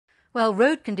Well,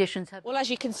 road conditions have... Well, as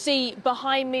you can see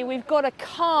behind me, we've got a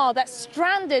car that's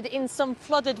stranded in some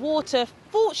flooded water.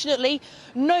 Fortunately,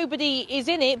 nobody is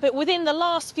in it, but within the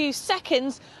last few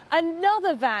seconds,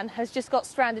 another van has just got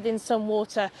stranded in some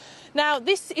water. Now,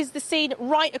 this is the scene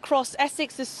right across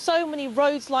Essex. There's so many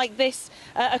roads like this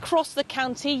across the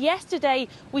county. Yesterday,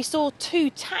 we saw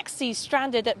 2 taxis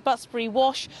stranded at Butsbury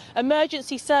Wash.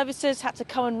 Emergency services had to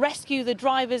come and rescue the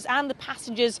drivers and the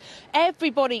passengers.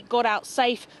 Everybody got out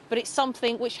safe, but it's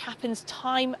something which happens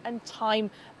time and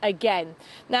time again.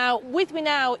 Now, with me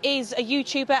now is a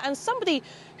YouTuber and somebody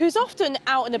who's often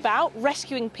out and about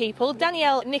rescuing people,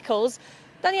 Danielle.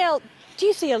 Danielle, do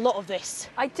you see a lot of this?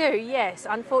 I do, yes.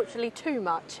 Unfortunately, too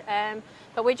much.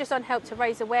 But we're just on help to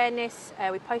raise awareness.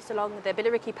 We post along the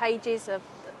Billericay pages of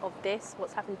this,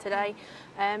 what's happened today.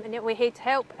 And yet we're here to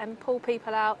help and pull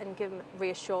people out and give them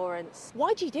reassurance.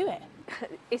 Why do you do it?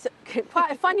 It's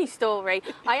quite a funny story.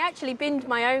 I actually binned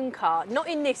my own car, not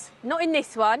in this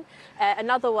one,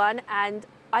 another one, and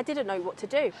I didn't know what to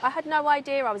do. I had no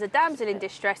idea. I was a damsel in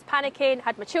distress, panicking,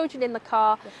 had my children in the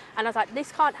car, and I was like,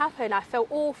 this can't happen. I felt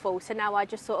awful. So now I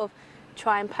just sort of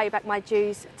try and pay back my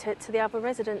dues to the other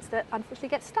residents that unfortunately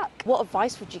get stuck. What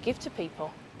advice would you give to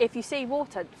people? If you see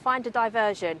water, find a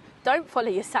diversion. Don't follow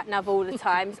your sat-nav all the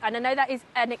times. And I know that is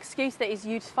an excuse that is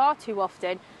used far too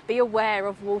often. Be aware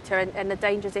of water and the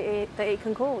dangers that it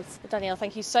can cause. Danielle,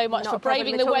 thank you so much for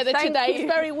braving the weather today.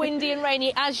 It's very windy and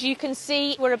rainy. As you can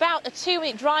see, we're about a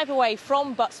 2-minute drive away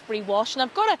from Butsbury Wash, and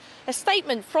I've got a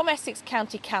statement from Essex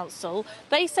County Council.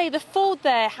 They say the ford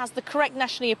there has the correct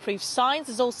nationally approved signs.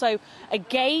 There's also a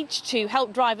gauge to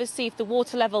help drivers see if the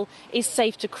water level is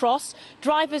safe to cross.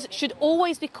 Drivers should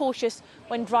always be cautious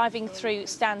when driving through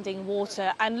standing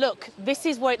water. And look, this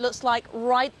is what it looks like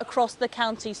right across the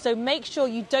county, so make sure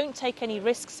you don't take any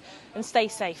risks and stay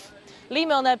safe. Lee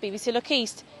Milner, BBC Look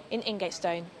East in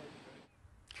Ingatestone.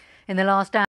 In the last hour